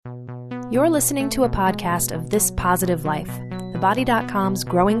You're listening to a podcast of This Positive Life, TheBody.com's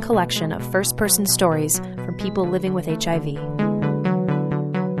growing collection of first-person stories from people living with HIV.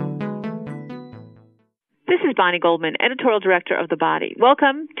 This is Bonnie Goldman, Editorial Director of The Body.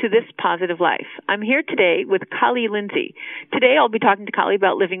 Welcome to This Positive Life. I'm here today with Kali Lindsey. Today I'll be talking to Kali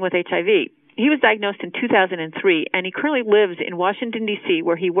about living with HIV. He was diagnosed in 2003, and he currently lives in Washington, D.C.,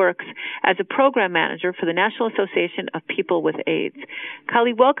 where he works as a program manager for the National Association of People with AIDS.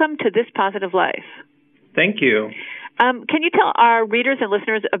 Kali, welcome to This Positive Life. Thank you. Can you tell our readers and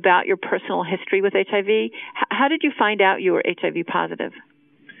listeners about your personal history with HIV? How did you find out you were HIV positive?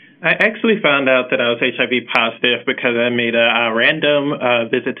 I actually found out that I was HIV positive because I made a random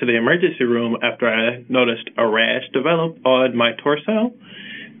visit to the emergency room after I noticed a rash develop on my torso.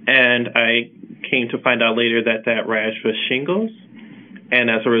 And I came to find out later that that rash was shingles. And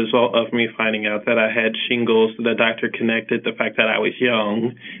as a result of me finding out that I had shingles, the doctor connected the fact that I was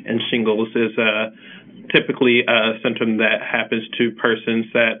young, and shingles is typically a symptom that happens to persons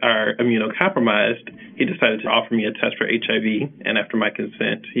that are immunocompromised. He decided to offer me a test for HIV, and after my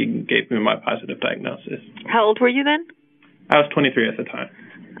consent, he gave me my positive diagnosis. How old were you then? I was 23 at the time.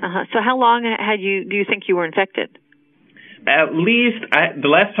 So how long do you think you were infected? At least, the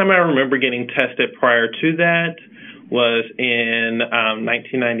last time I remember getting tested prior to that was in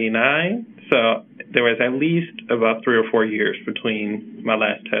 1999. So there was at least about 3 or 4 years between my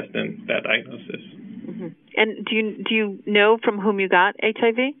last test and that diagnosis. Mm-hmm. And do you know from whom you got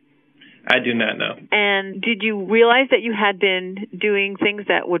HIV? I do not know. And did you realize that you had been doing things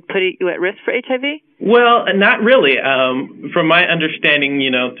that would put you at risk for HIV? Well, not really. From my understanding,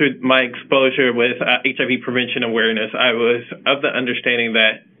 through my exposure with HIV prevention awareness, I was of the understanding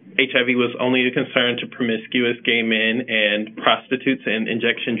that HIV was only a concern to promiscuous gay men and prostitutes and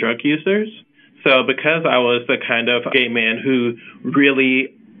injection drug users. So because I was the kind of gay man who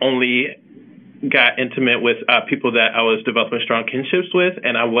really only got intimate with people that I was developing strong kinships with,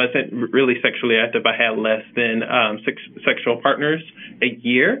 and I wasn't really sexually active. I had less than 6 sexual partners a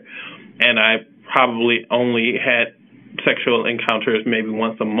year, and I probably only had sexual encounters maybe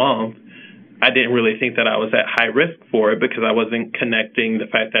once a month. I didn't really think that I was at high risk for it because I wasn't connecting the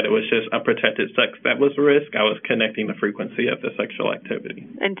fact that it was just unprotected sex that was a risk. I was connecting the frequency of the sexual activity.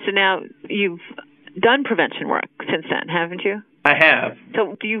 And so now you've done prevention work since then, haven't you? I have.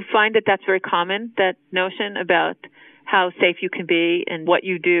 So do you find that that's very common, that notion about how safe you can be and what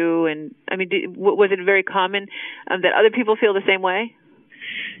you do? And I mean, was it very common that other people feel the same way?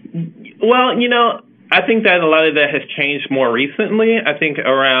 Well, I think that a lot of that has changed more recently. I think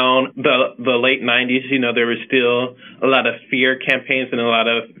around the late 90s, there was still a lot of fear campaigns and a lot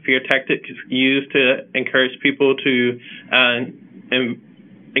of fear tactics used to encourage people to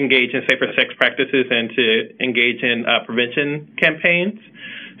engage in safer sex practices and to engage in prevention campaigns.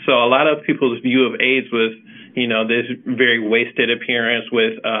 So a lot of people's view of AIDS was, this very wasted appearance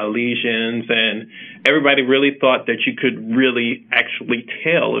with lesions, and everybody really thought that you could really actually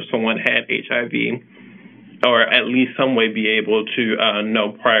tell if someone had HIV, or at least some way be able to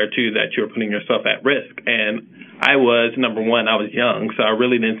know prior to that you were putting yourself at risk. And I was, number one, I was young, so I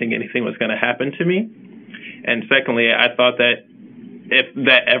really didn't think anything was going to happen to me. And secondly, I thought that if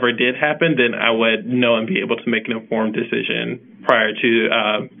that ever did happen, then I would know and be able to make an informed decision prior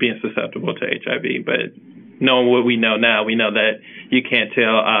to being susceptible to HIV. But knowing what we know now, we know that you can't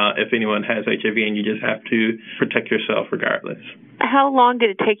tell if anyone has HIV, and you just have to protect yourself regardless. How long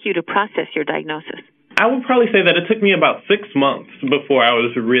did it take you to process your diagnosis? I would probably say that it took me about 6 months before I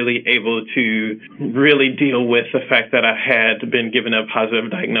was really able to really deal with the fact that I had been given a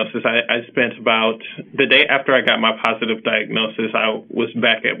positive diagnosis. I spent about the day after I got my positive diagnosis, I was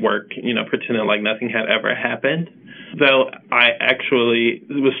back at work, pretending like nothing had ever happened. Though I actually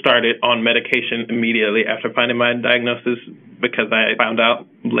was started on medication immediately after finding my diagnosis because I found out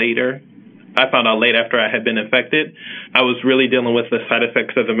late after I had been infected. I was really dealing with the side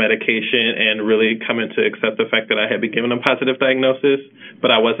effects of the medication and really coming to accept the fact that I had been given a positive diagnosis,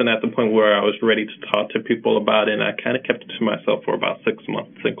 but I wasn't at the point where I was ready to talk to people about it, and I kind of kept it to myself for about 6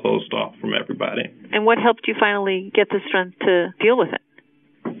 months and closed off from everybody. And what helped you finally get the strength to deal with it?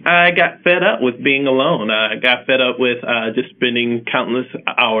 I got fed up with being alone. I got fed up with just spending countless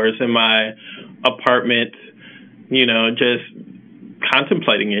hours in my apartment, just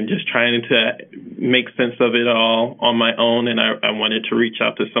contemplating and just trying to make sense of it all on my own. And I wanted to reach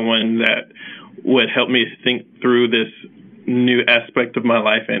out to someone that would help me think through this new aspect of my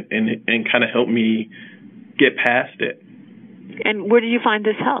life and kind of help me get past it. And where did you find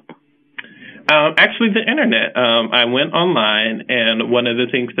this help? Actually, the internet. I went online, and one of the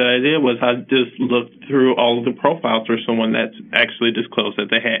things that I did was I just looked through all of the profiles for someone that's actually disclosed that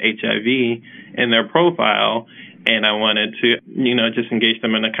they had HIV in their profile, and I wanted to, just engage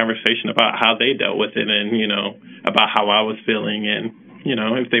them in a conversation about how they dealt with it and, about how I was feeling and,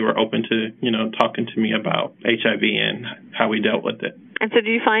 if they were open to, talking to me about HIV and how we dealt with it. And so did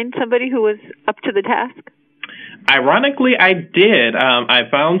you find somebody who was up to the task? Ironically, I did. I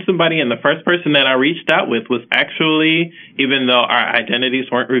found somebody, and the first person that I reached out with was actually, even though our identities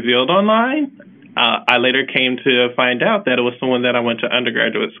weren't revealed online, I later came to find out that it was someone that I went to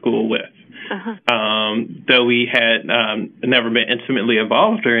undergraduate school with. Uh-huh. Though we had never been intimately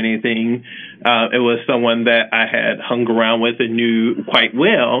involved or anything, it was someone that I had hung around with and knew quite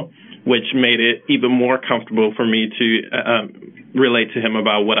well, which made it even more comfortable for me to relate to him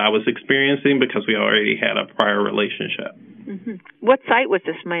about what I was experiencing because we already had a prior relationship. Mm-hmm. What site was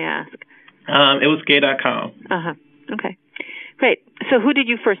this, may I ask? It was gay.com. Uh-huh. Okay. Great. So who did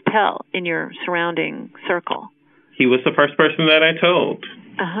you first tell in your surrounding circle? He was the first person that I told.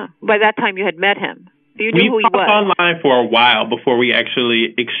 Uh-huh. By that time you had met him. You knew who he was. We talked online for a while before we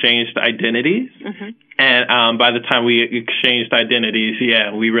actually exchanged identities. Mm-hmm. And by the time we exchanged identities,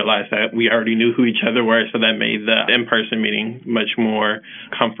 we realized that we already knew who each other were, so that made the in-person meeting much more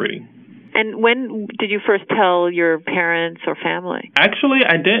comforting. And when did you first tell your parents or family? Actually,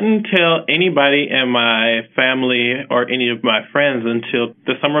 I didn't tell anybody in my family or any of my friends until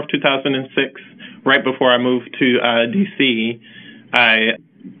the summer of 2006, right before I moved to D.C. I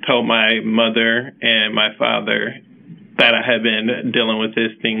told my mother and my father that I had been dealing with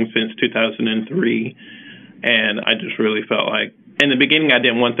this thing since 2003, and I just really felt like, in the beginning, I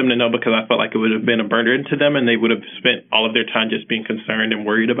didn't want them to know because I felt like it would have been a burden to them, and they would have spent all of their time just being concerned and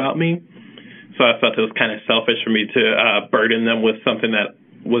worried about me. So I felt it was kind of selfish for me to burden them with something that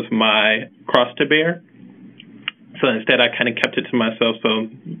was my cross to bear. So instead, I kind of kept it to myself so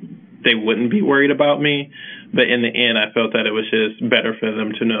they wouldn't be worried about me. But in the end, I felt that it was just better for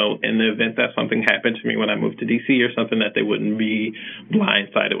them to know in the event that something happened to me when I moved to D.C. or something, that they wouldn't be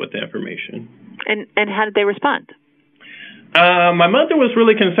blindsided with the information. And how did they respond? My mother was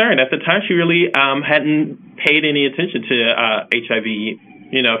really concerned. At the time, she really hadn't paid any attention to HIV.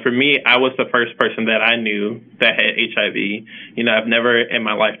 For me, I was the first person that I knew that had HIV. I've never in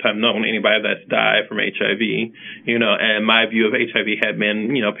my lifetime known anybody that's died from HIV. And my view of HIV had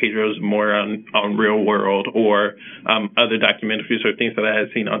been, Pedro's more on Real World or other documentaries or things that I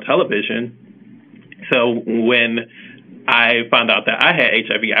had seen on television. So when I found out that I had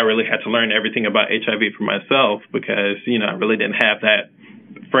HIV, I really had to learn everything about HIV for myself because, I really didn't have that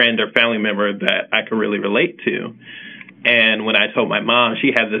friend or family member that I could really relate to. And when I told my mom,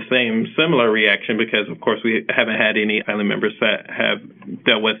 she had the similar reaction because, of course, we haven't had any family members that have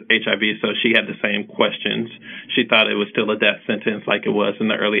dealt with HIV, so she had the same questions. She thought it was still a death sentence like it was in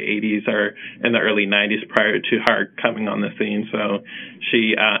the early 80s or in the early 90s prior to her coming on the scene. So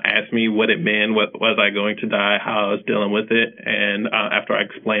she asked me what it meant, was I going to die, how I was dealing with it. And after I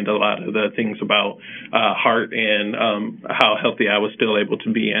explained a lot of the things about heart and how healthy I was still able to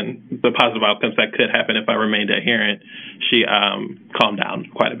be and the positive outcomes that could happen if I remained adherent, she calmed down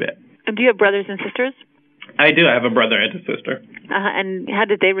quite a bit. And do you have brothers and sisters? I do. I have a brother and a sister. And how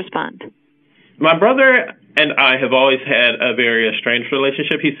did they respond? My brother and I have always had a very estranged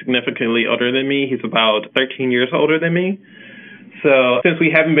relationship. He's significantly older than me. He's about 13 years older than me. So since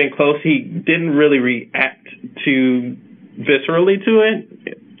we haven't been close, he didn't really react too viscerally to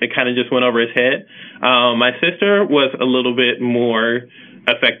it. It kind of just went over his head. My sister was a little bit more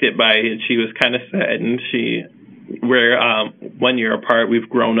affected by it. She was kind of saddened. We're 1 year apart. We've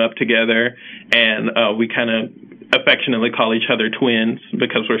grown up together, and we kind of affectionately call each other twins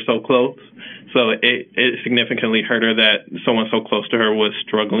because we're so close. So it significantly hurt her that someone so close to her was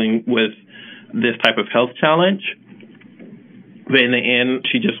struggling with this type of health challenge. But in the end,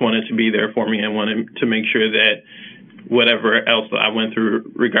 she just wanted to be there for me and wanted to make sure that whatever else I went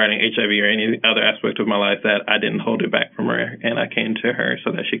through regarding HIV or any other aspect of my life, that I didn't hold it back from her, and I came to her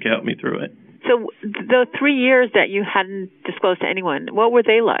so that she could help me through it. So the 3 years that you hadn't disclosed to anyone, what were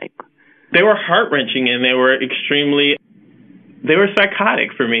they like? They were heart-wrenching, and they were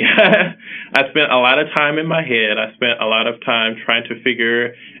psychotic for me. I spent a lot of time in my head. I spent a lot of time trying to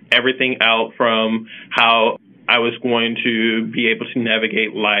figure everything out, from how I was going to be able to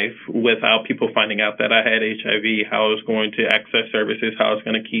navigate life without people finding out that I had HIV, how I was going to access services, how I was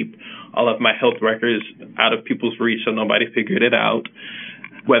going to keep all of my health records out of people's reach so nobody figured it out,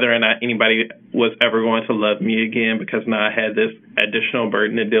 whether or not anybody was ever going to love me again, because now I had this additional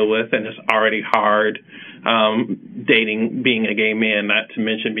burden to deal with, and it's already hard dating, being a gay man, not to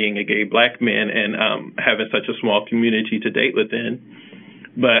mention being a gay black man, and having such a small community to date within.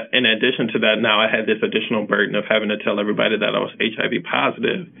 But in addition to that, now I had this additional burden of having to tell everybody that I was HIV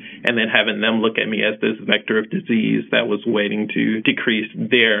positive, and then having them look at me as this vector of disease that was waiting to decrease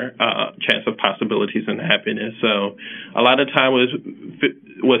their chance of possibilities and happiness. So a lot of time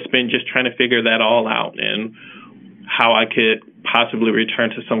was spent just trying to figure that all out and how I could possibly return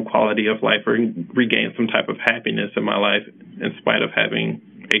to some quality of life or regain some type of happiness in my life in spite of having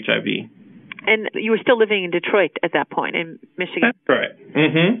HIV. And you were still living in Detroit at that point, in Michigan. That's correct.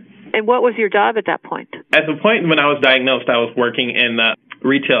 Mm-hmm. And what was your job at that point? At the point when I was diagnosed, I was working in the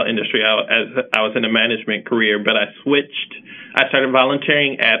retail industry. I was in a management career, but I switched. I started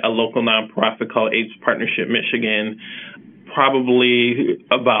volunteering at a local nonprofit called AIDS Partnership Michigan, probably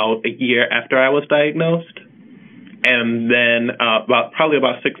about a year after I was diagnosed. And then probably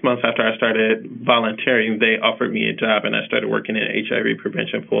about 6 months after I started volunteering, they offered me a job, and I started working in HIV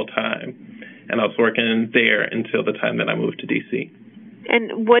prevention full time. And I was working there until the time that I moved to D.C.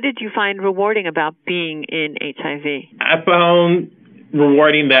 And what did you find rewarding about being in HIV? I found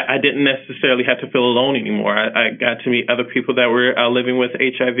rewarding that I didn't necessarily have to feel alone anymore. I got to meet other people that were living with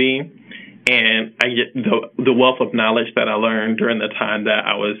HIV, and I get the wealth of knowledge that I learned during the time that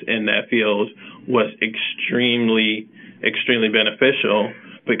I was in that field was extremely, extremely beneficial,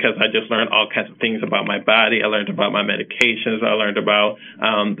 because I just learned all kinds of things about my body. I learned about my medications. I learned about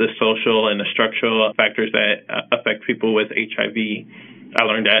the social and the structural factors that affect people with HIV. I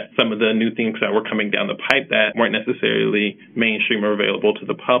learned that some of the new things that were coming down the pipe that weren't necessarily mainstream or available to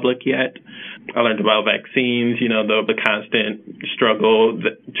the public yet. I learned about vaccines, the constant struggle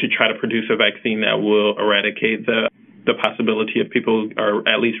to try to produce a vaccine that will eradicate the possibility of people, or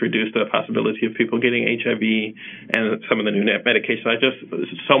at least reduce the possibility of people getting HIV, and some of the new medications.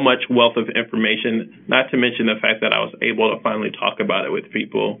 So much wealth of information, not to mention the fact that I was able to finally talk about it with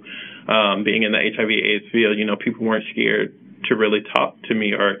people. Being in the HIV AIDS field, people weren't scared to really talk to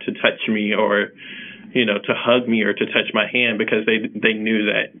me or to touch me or, to hug me or to touch my hand, because they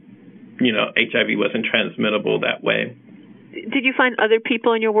knew that, HIV wasn't transmittable that way. Did you find other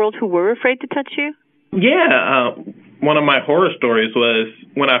people in your world who were afraid to touch you? Yeah. One of my horror stories was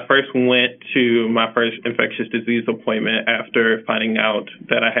when I first went to my first infectious disease appointment after finding out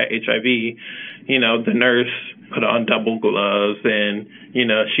that I had HIV. The nurse put on double gloves, and,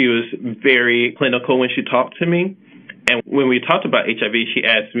 she was very clinical when she talked to me. And when we talked about HIV, she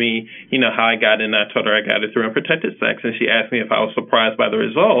asked me, how I got it, and I told her I got it through unprotected sex. And she asked me if I was surprised by the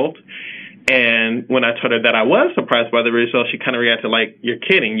result. And when I told her that I was surprised by the result, she kind of reacted like, "You're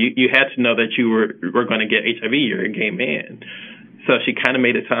kidding. You had to know that you were going to get HIV. You're a gay man." So she kind of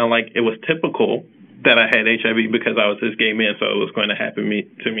made it sound like it was typical that I had HIV because I was this gay man, so it was going to happen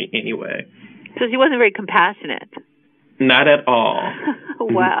to me anyway. So she wasn't very compassionate. Not at all.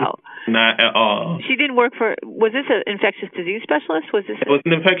 Wow. Not at all. She didn't work was this an infectious disease specialist? It was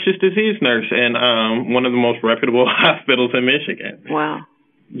an infectious disease nurse in one of the most reputable hospitals in Michigan. Wow.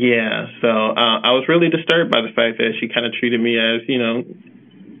 Yeah, so I was really disturbed by the fact that she kind of treated me as,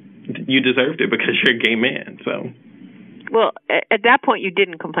 you deserved it because you're a gay man. So, well, at that point you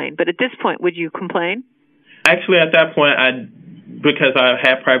didn't complain, but at this point, would you complain? Actually, at that point, because I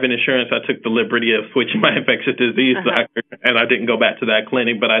had private insurance, I took the liberty of switching my infectious disease doctor, and I didn't go back to that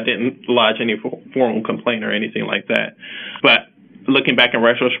clinic, but I didn't lodge any formal complaint or anything like that. But looking back in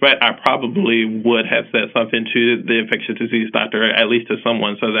retrospect, I probably would have said something to the infectious disease doctor, at least to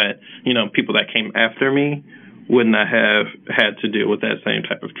someone, so that, people that came after me would not have had to deal with that same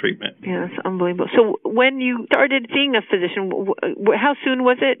type of treatment. Yeah, that's unbelievable. So when you started seeing a physician, how soon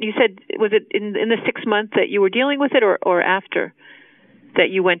was it? You said, was it in the 6 months that you were dealing with it, or after that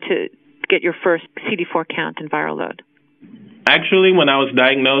you went to get your first CD4 count and viral load? Actually, when I was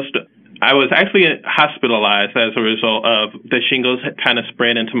diagnosed, I was actually hospitalized as a result of the shingles had kind of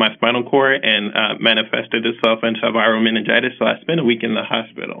spread into my spinal cord and manifested itself into viral meningitis. So I spent a week in the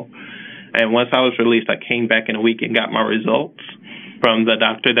hospital. And once I was released, I came back in a week and got my results from the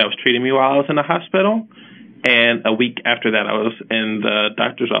doctor that was treating me while I was in the hospital. And a week after that, I was in the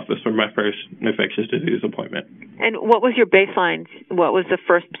doctor's office for my first infectious disease appointment. And what was your baseline? What was the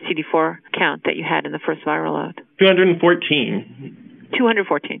first CD4 count that you had in the first viral load? 214.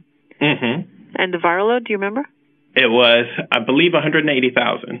 214. Mm-hmm. And the viral load, do you remember? It was, I believe,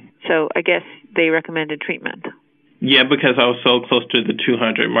 180,000. So I guess they recommended treatment. Yeah, because I was so close to the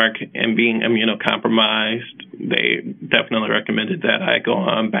 200 mark and being immunocompromised, they definitely recommended that I go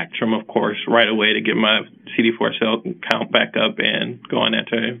on Bactrim, of course, right away to get my CD4 cell count back up and go on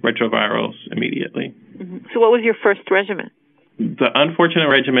antiretrovirals immediately. Mm-hmm. So what was your first regimen? The unfortunate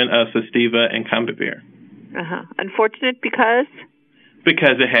regimen of Sestiva and Combivir. Unfortunate because?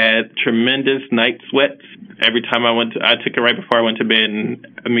 Because it had tremendous night sweats. Every time I took it right before I went to bed, and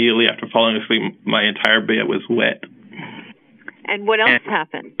immediately after falling asleep, my entire bed was wet. And what else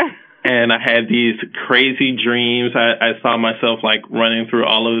happened? And I had these crazy dreams. I saw myself like running through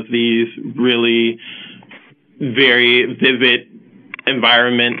all of these really very vivid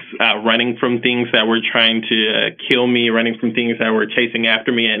environments, running from things that were trying to kill me, running from things that were chasing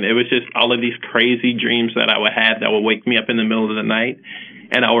after me. And it was just all of these crazy dreams that I would have that would wake me up in the middle of the night.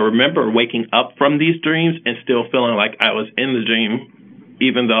 And I would remember waking up from these dreams and still feeling like I was in the dream,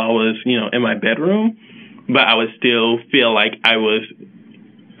 even though I was, in my bedroom. But I would still feel like I was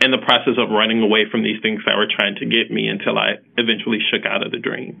in the process of running away from these things that were trying to get me until I eventually shook out of the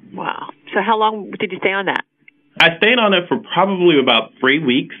dream. Wow. So how long did you stay on that? I stayed on it for probably about 3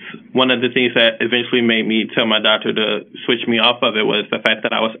 weeks. One of the things that eventually made me tell my doctor to switch me off of it was the fact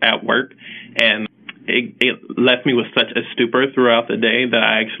that I was at work, and it left me with such a stupor throughout the day that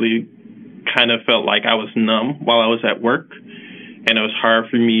I actually kind of felt like I was numb while I was at work. And it was hard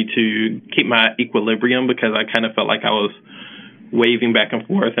for me to keep my equilibrium because I kind of felt like I was waving back and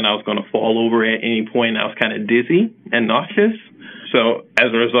forth and I was going to fall over at any point. I was kind of dizzy and nauseous. So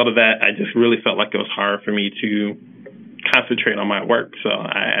as a result of that, I just really felt like it was hard for me to concentrate on my work. So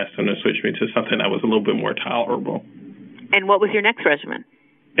I asked them to switch me to something that was a little bit more tolerable. And what was your next regimen?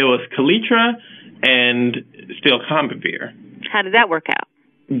 It was Kaletra and still Combivir. How did that work out?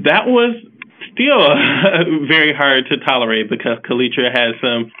 That was still very hard to tolerate because Kaletra has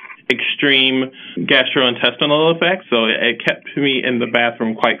some extreme gastrointestinal effects, so it kept me in the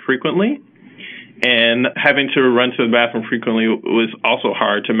bathroom quite frequently. And having to run to the bathroom frequently was also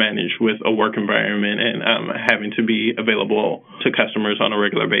hard to manage with a work environment and having to be available to customers on a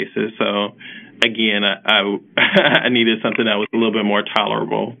regular basis. So, again, I needed something that was a little bit more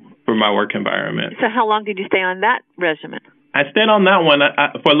tolerable for my work environment. So how long did you stay on that regimen? I stayed on that one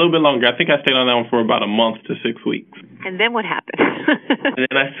for a little bit longer. I think I stayed on that one for about a month to 6 weeks. And then what happened? And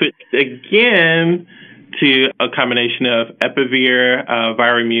then I switched again to a combination of Epivir,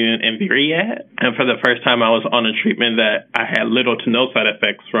 Viramune, and Viriad. And for the first time, I was on a treatment that I had little to no side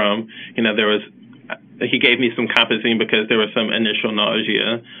effects from. He gave me some Compazine because there was some initial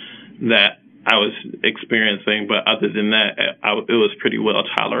nausea that I was experiencing, but other than that, it was pretty well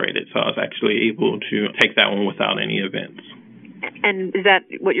tolerated. So I was actually able to take that one without any events. And is that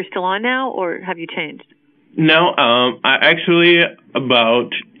what you're still on now, or have you changed? No, I actually,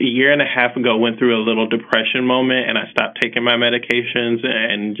 about a year and a half ago, went through a little depression moment, and I stopped taking my medications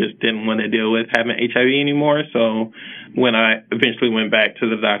and just didn't want to deal with having HIV anymore. So when I eventually went back to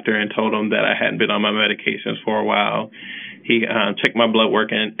the doctor and told him that I hadn't been on my medications for a while, he checked my blood work,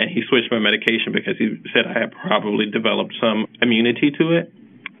 and he switched my medication because he said I had probably developed some immunity to it.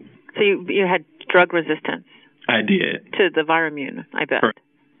 So you had drug resistance? I did. To the Viramune, I bet.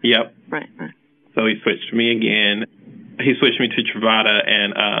 Yep. Right. So he switched me again. He switched me to Truvada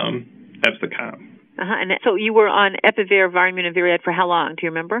and Epsicom. And so you were on Epivir, Viramune, and Viriad for how long? Do you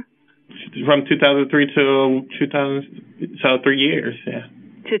remember? From 2003 to 2000, so 3 years, yeah.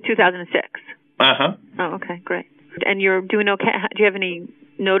 To 2006? Uh-huh. Oh, okay, great. And you're doing okay? Do you have any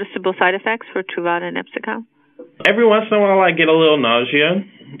noticeable side effects for Truvada and Epsicom? Every once in a while I get a little nausea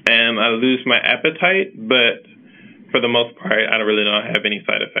and I lose my appetite, but for the most part I really don't have any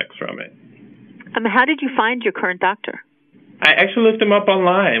side effects from it. How did you find your current doctor? I actually looked him up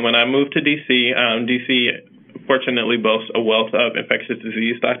online. When I moved to D.C., D.C. fortunately boasts a wealth of infectious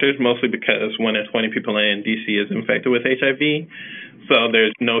disease doctors, mostly because 1 in 20 people in D.C. is infected with HIV. So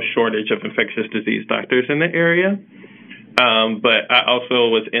there's no shortage of infectious disease doctors in the area. But I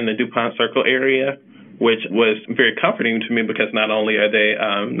also was in the DuPont Circle area, which was very comforting to me because not only are they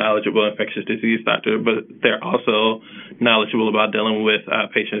knowledgeable infectious disease doctors, but they're also knowledgeable about dealing with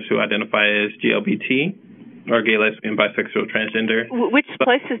patients who identify as GLBT, or gay, lesbian, bisexual, transgender. Which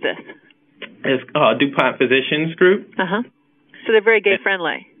place is this? It's called DuPont Physicians Group. Uh-huh. So they're very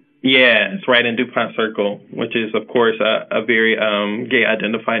gay-friendly. Yeah, it's right in DuPont Circle, which is, of course, a very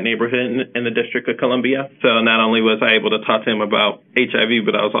gay-identified neighborhood in the District of Columbia. So not only was I able to talk to him about HIV,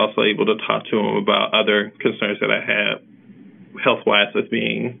 but I was also able to talk to him about other concerns that I had health-wise with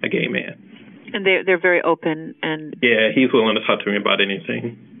being a gay man. And they're very open and... Yeah, he's willing to talk to me about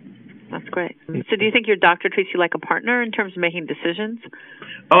anything. That's great. So do you think your doctor treats you like a partner in terms of making decisions?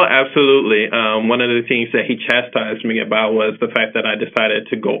 Oh, absolutely. One of the things that he chastised me about was the fact that I decided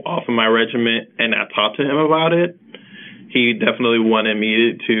to go off of my regimen and not talk to him about it. He definitely wanted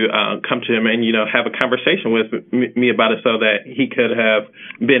me to come to him and, have a conversation with me about it so that he could have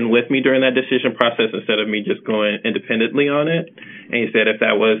been with me during that decision process instead of me just going independently on it. And he said if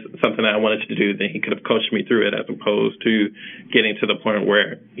that was something that I wanted to do, then he could have coached me through it as opposed to getting to the point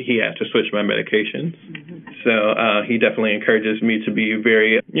where he had to switch my medications. Mm-hmm. So he definitely encourages me to be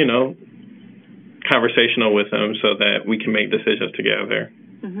very, conversational with him so that we can make decisions together.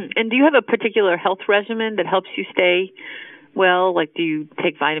 Mm-hmm. And do you have a particular health regimen that helps you stay well? Like, do you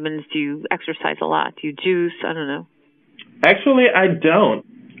take vitamins? Do you exercise a lot? Do you juice? I don't know. Actually, I don't.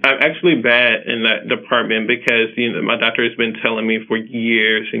 I'm actually bad in that department because, my doctor has been telling me for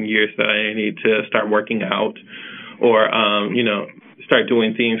years and years that I need to start working out or, start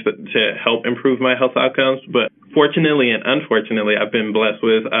doing things to help improve my health outcomes. But fortunately and unfortunately, I've been blessed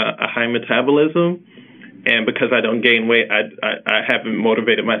with a high metabolism. And because I don't gain weight, I haven't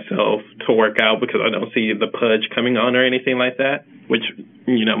motivated myself to work out because I don't see the pudge coming on or anything like that, which,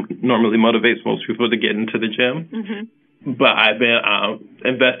 normally motivates most people to get into the gym. Mm-hmm. But I've been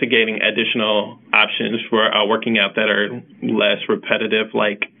investigating additional options for working out that are less repetitive,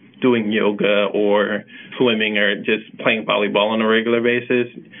 like doing yoga or swimming or just playing volleyball on a regular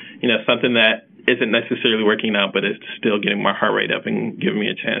basis. Something that isn't necessarily working out, but it's still getting my heart rate up and giving me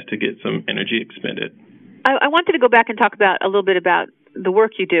a chance to get some energy expended. I wanted to go back and talk a little bit about the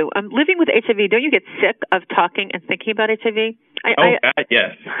work you do. Living with HIV, don't you get sick of talking and thinking about HIV? God,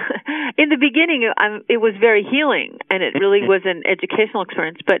 yes. In the beginning, it was very healing, and it really was an educational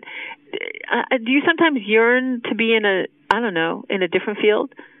experience. But do you sometimes yearn to be in a different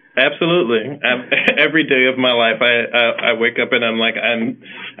field? Absolutely. Every day of my life, I wake up and I'm like,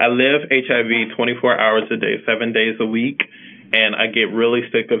 I live HIV 24 hours a day, 7 days a week. And I get really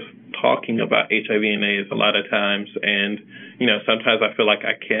sick of talking about HIV and AIDS a lot of times. And, sometimes I feel like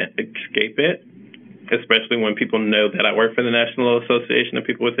I can't escape it, especially when people know that I work for the National Association of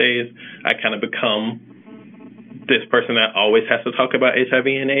People with AIDS. I kind of become this person that always has to talk about HIV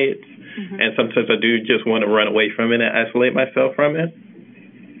and AIDS. Mm-hmm. And sometimes I do just want to run away from it and isolate myself from it.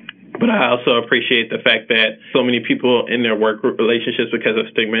 But I also appreciate the fact that so many people in their work relationships because of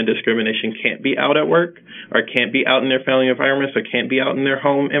stigma and discrimination can't be out at work or can't be out in their family environments or can't be out in their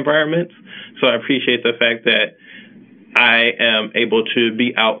home environments. So I appreciate the fact that I am able to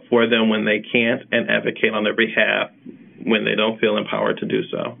be out for them when they can't and advocate on their behalf when they don't feel empowered to do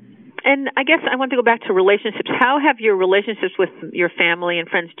so. And I guess I want to go back to relationships. How have your relationships with your family and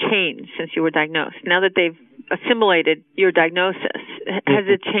friends changed since you were diagnosed? Now that they've assimilated your diagnosis, has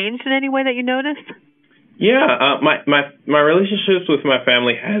it changed in any way that you noticed? Yeah, my relationships with my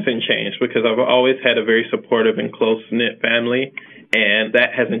family hasn't changed because I've always had a very supportive and close-knit family, and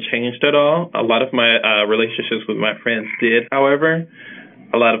that hasn't changed at all. A lot of my relationships with my friends did, however.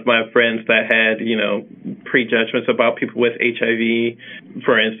 A lot of my friends that had, prejudgments about people with HIV,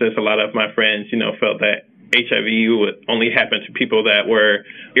 for instance, a lot of my friends, felt that HIV would only happen to people that were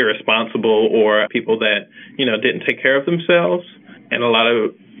irresponsible or people that, didn't take care of themselves. And a lot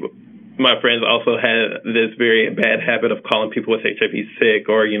of my friends also had this very bad habit of calling people with HIV sick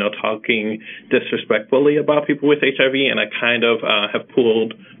or, talking disrespectfully about people with HIV. And I kind of have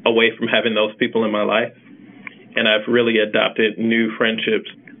pulled away from having those people in my life. And I've really adopted new friendships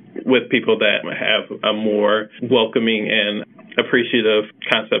with people that have a more welcoming and appreciative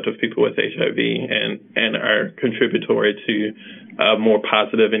concept of people with HIV and are contributory to a more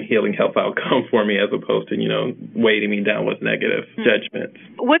positive and healing health outcome for me as opposed to, weighting me down with negative judgments.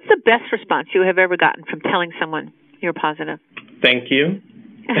 What's the best response you have ever gotten from telling someone you're positive? Thank you.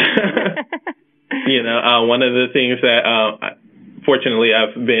 One of the things that fortunately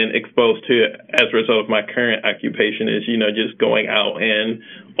I've been exposed to as a result of my current occupation is, just going out and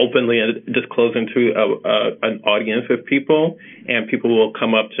openly disclosing to an audience of people, and people will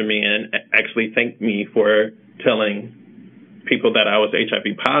come up to me and actually thank me for telling people that I was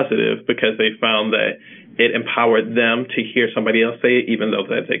HIV positive because they found that it empowered them to hear somebody else say it, even though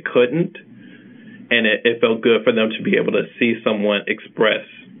that they couldn't. And it felt good for them to be able to see someone express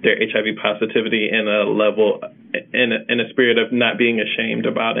their HIV positivity in a spirit of not being ashamed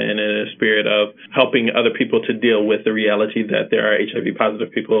about it and in a spirit of helping other people to deal with the reality that there are HIV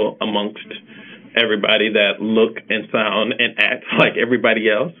positive people amongst everybody that look and sound and act like everybody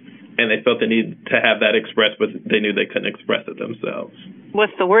else. And they felt the need to have that expressed, but they knew they couldn't express it themselves.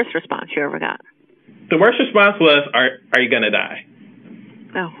 What's the worst response you ever got? The worst response was, are you going to die?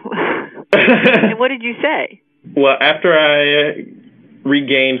 Oh. And what did you say? Well, after I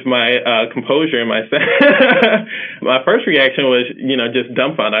regained my composure and my my first reaction was, just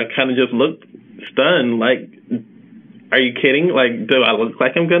dumbfounded. I kind of just looked stunned, like, are you kidding? Like, do I look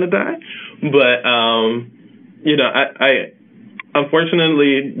like I'm going to die? But, I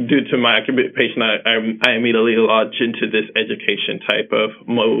unfortunately, due to my occupation, I immediately launched into this education type of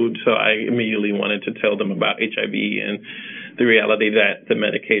mode. So I immediately wanted to tell them about HIV and the reality that the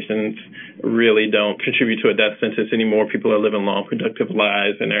medications really don't contribute to a death sentence anymore. People are living long, productive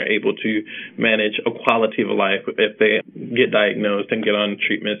lives, and they're able to manage a quality of life if they get diagnosed and get on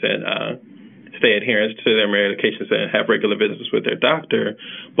treatments and stay adherent to their medications and have regular visits with their doctor.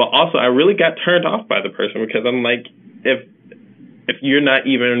 But also, I really got turned off by the person because I'm like, if you're not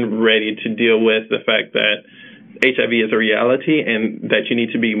even ready to deal with the fact that HIV is a reality and that you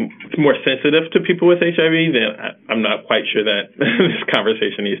need to be more sensitive to people with HIV, then I'm not quite sure that this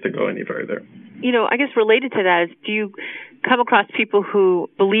conversation needs to go any further. I guess related to that is, do you come across people who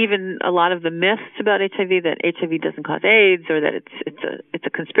believe in a lot of the myths about HIV, that HIV doesn't cause AIDS, or that it's a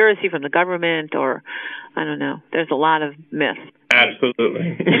conspiracy from the government, or I don't know. There's a lot of myths.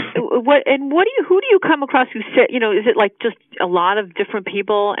 Absolutely. Who do you come across who say, is it like just a lot of different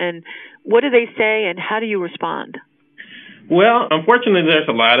people, and what do they say, and how do you respond? Well, unfortunately, there's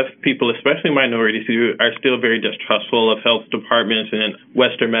a lot of people, especially minorities, who are still very distrustful of health departments and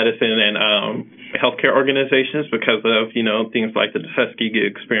Western medicine and healthcare organizations because of, things like the Tuskegee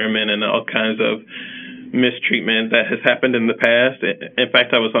experiment and all kinds of mistreatment that has happened in the past. In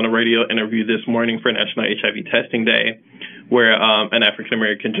fact, I was on a radio interview this morning for National HIV Testing Day, where an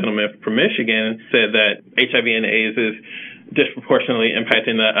African-American gentleman from Michigan said that HIV and AIDS is disproportionately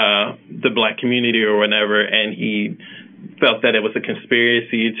impacting the Black community or whatever, and he felt that it was a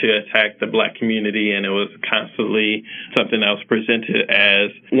conspiracy to attack the Black community, and it was constantly something that was presented as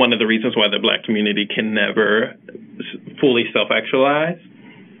one of the reasons why the Black community can never fully self-actualize.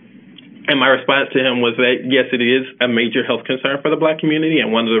 And my response to him was that, yes, it is a major health concern for the Black community,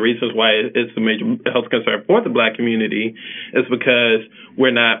 and one of the reasons why it's a major health concern for the Black community is because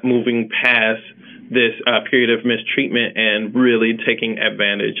we're not moving past this period of mistreatment and really taking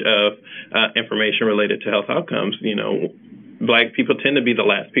advantage of information related to health outcomes. Black people tend to be the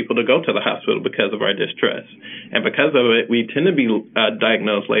last people to go to the hospital because of our distress. And because of it, we tend to be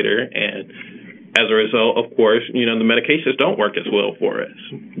diagnosed later. And as a result, of course, the medications don't work as well for us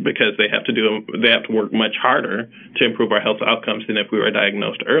because they have to work much harder to improve our health outcomes than if we were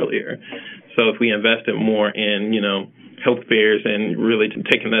diagnosed earlier. So if we invested more in, health fairs and really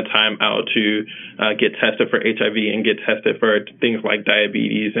taking that time out to get tested for HIV and get tested for things like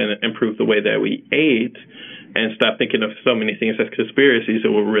diabetes and improve the way that we ate and stop thinking of so many things as conspiracies, it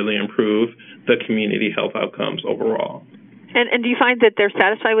will really improve the community health outcomes overall. And do you find that they're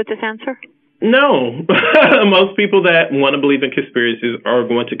satisfied with this answer? No. Most people that want to believe in conspiracies are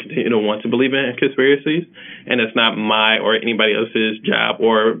going to continue to want to believe in conspiracies, and it's not my or anybody else's job,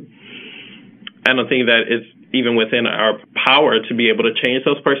 or I don't think that it's even within our power to be able to change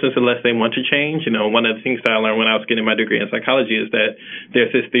those persons unless they want to change. One of the things that I learned when I was getting my degree in psychology is that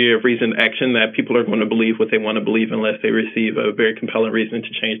there's this theory of reasoned action, that people are going to believe what they want to believe unless they receive a very compelling reason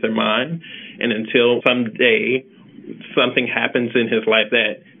to change their mind. And until someday something happens in his life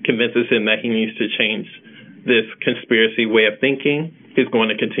that convinces him that he needs to change this conspiracy way of thinking, he's going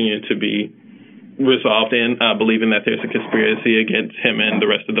to continue to be resolved in believing that there's a conspiracy against him and the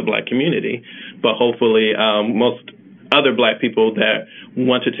rest of the Black community. But hopefully most other Black people that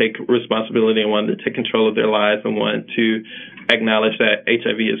want to take responsibility and want to take control of their lives and want to acknowledge that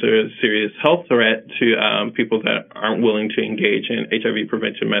HIV is a serious health threat to people that aren't willing to engage in HIV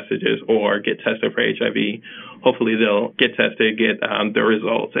prevention messages or get tested for HIV, hopefully they'll get tested, get their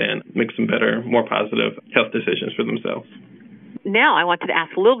results, and make some better, more positive health decisions for themselves. Now I wanted to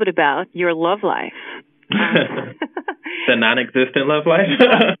ask a little bit about your love life. The non-existent love life?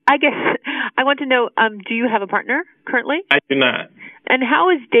 I guess I want to know, do you have a partner currently? I do not. And how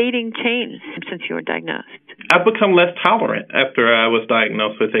has dating changed since you were diagnosed? I've become less tolerant after I was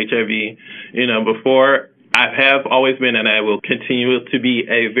diagnosed with HIV. Before, I have always been, and I will continue to be,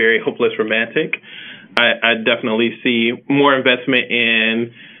 a very hopeless romantic. I definitely see more investment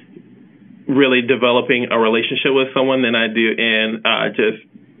in really developing a relationship with someone than I do in just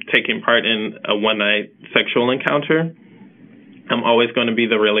taking part in a one-night sexual encounter. I'm always going to be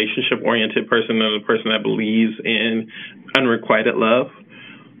the relationship-oriented person and the person that believes in unrequited love.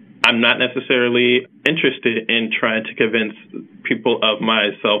 I'm not necessarily interested in trying to convince people of my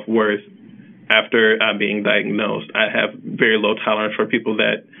self-worth after being diagnosed. I have very low tolerance for people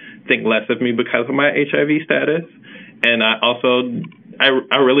that think less of me because of my HIV status. And I also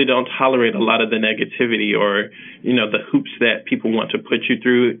I really don't tolerate a lot of the negativity or, the hoops that people want to put you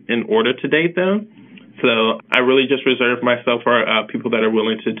through in order to date them. So I really just reserve myself for people that are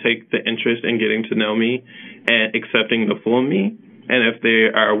willing to take the interest in getting to know me and accepting the full me. And if they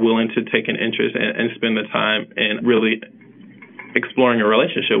are willing to take an interest and spend the time and really exploring a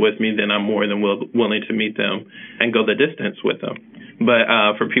relationship with me, then I'm more than willing to meet them and go the distance with them. But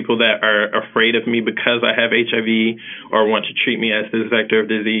for people that are afraid of me because I have HIV or want to treat me as this vector of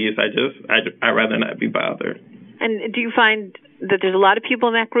disease, I'd rather not be bothered. And do you find that there's a lot of people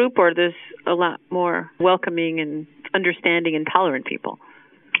in that group, or there's a lot more welcoming and understanding and tolerant people?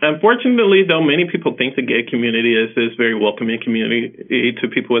 Unfortunately, though, many people think the gay community is this very welcoming community to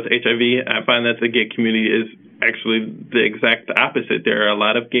people with HIV. I find that the gay community is actually the exact opposite. There are a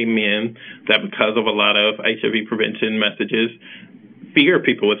lot of gay men that, because of a lot of HIV prevention messages, fear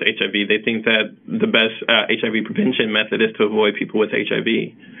people with HIV. They think that the best HIV prevention method is to avoid people with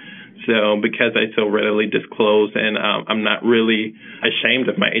HIV. So because I so readily disclose and I'm not really ashamed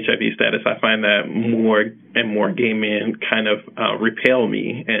of my HIV status, I find that more and more gay men kind of repel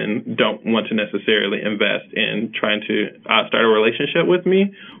me and don't want to necessarily invest in trying to start a relationship with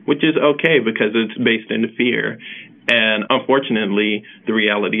me, which is okay because it's based in fear. And unfortunately, the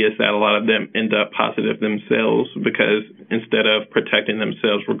reality is that a lot of them end up positive themselves because instead of protecting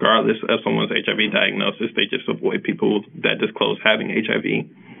themselves regardless of someone's HIV diagnosis, they just avoid people that disclose having HIV.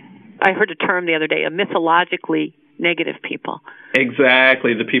 I heard a term the other day, a mythologically negative people.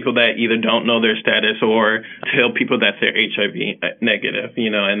 Exactly, the people that either don't know their status or tell people that they're HIV negative,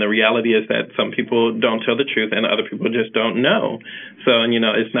 and the reality is that some people don't tell the truth and other people just don't know. So,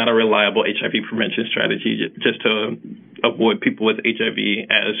 it's not a reliable HIV prevention strategy just to avoid people with HIV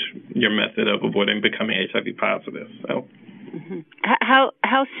as your method of avoiding becoming HIV positive. So,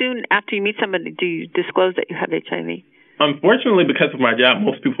 How soon after you meet somebody do you disclose that you have HIV? Unfortunately, because of my job,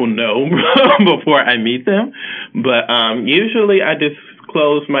 most people know before I meet them. But usually I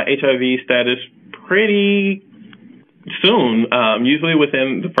disclose my HIV status pretty soon, usually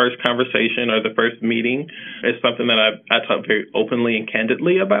within the first conversation or the first meeting. It's something that I talk very openly and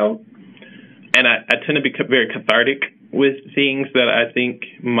candidly about. And I tend to be very cathartic with things that I think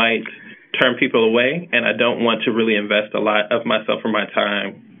might turn people away. And I don't want to really invest a lot of myself or my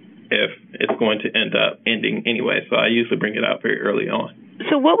time if it's going to end up ending anyway. So I usually bring it out very early on.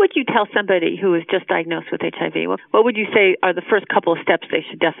 So what would you tell somebody who is just diagnosed with HIV? What would you say are the first couple of steps they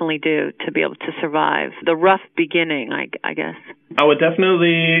should definitely do to be able to survive the rough beginning, I guess? I would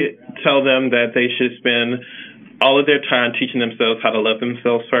definitely tell them that they should spend all of their time teaching themselves how to love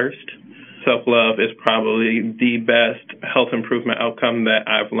themselves first. Self-love is probably the best health improvement outcome that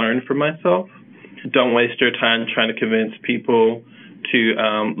I've learned for myself. Don't waste your time trying to convince people to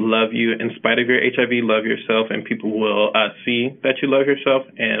love you in spite of your HIV. Love yourself, and people will see that you love yourself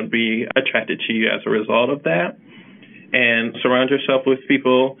and be attracted to you as a result of that. And surround yourself with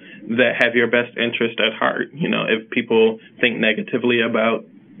people that have your best interest at heart. If people think negatively about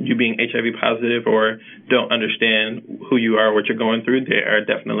you being HIV positive or don't understand who you are, what you're going through, there are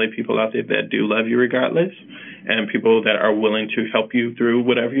definitely people out there that do love you regardless, and people that are willing to help you through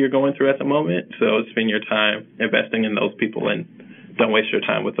whatever you're going through at the moment. So spend your time investing in those people and don't waste your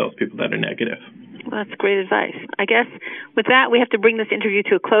time with those people that are negative. Well, that's great advice. I guess with that, we have to bring this interview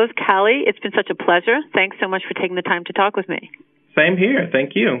to a close. Callie, it's been such a pleasure. Thanks so much for taking the time to talk with me. Same here.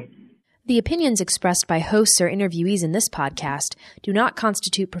 Thank you. The opinions expressed by hosts or interviewees in this podcast do not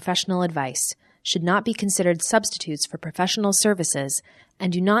constitute professional advice, should not be considered substitutes for professional services,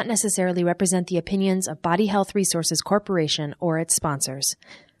 and do not necessarily represent the opinions of Body Health Resources Corporation or its sponsors.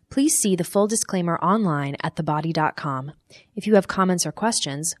 Please see the full disclaimer online at thebody.com. If you have comments or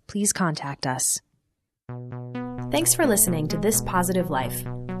questions, please contact us. Thanks for listening to This Positive Life.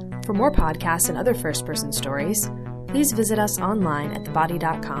 For more podcasts and other first-person stories, please visit us online at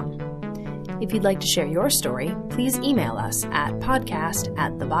thebody.com. If you'd like to share your story, please email us at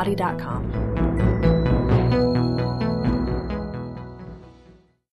podcast@thebody.com.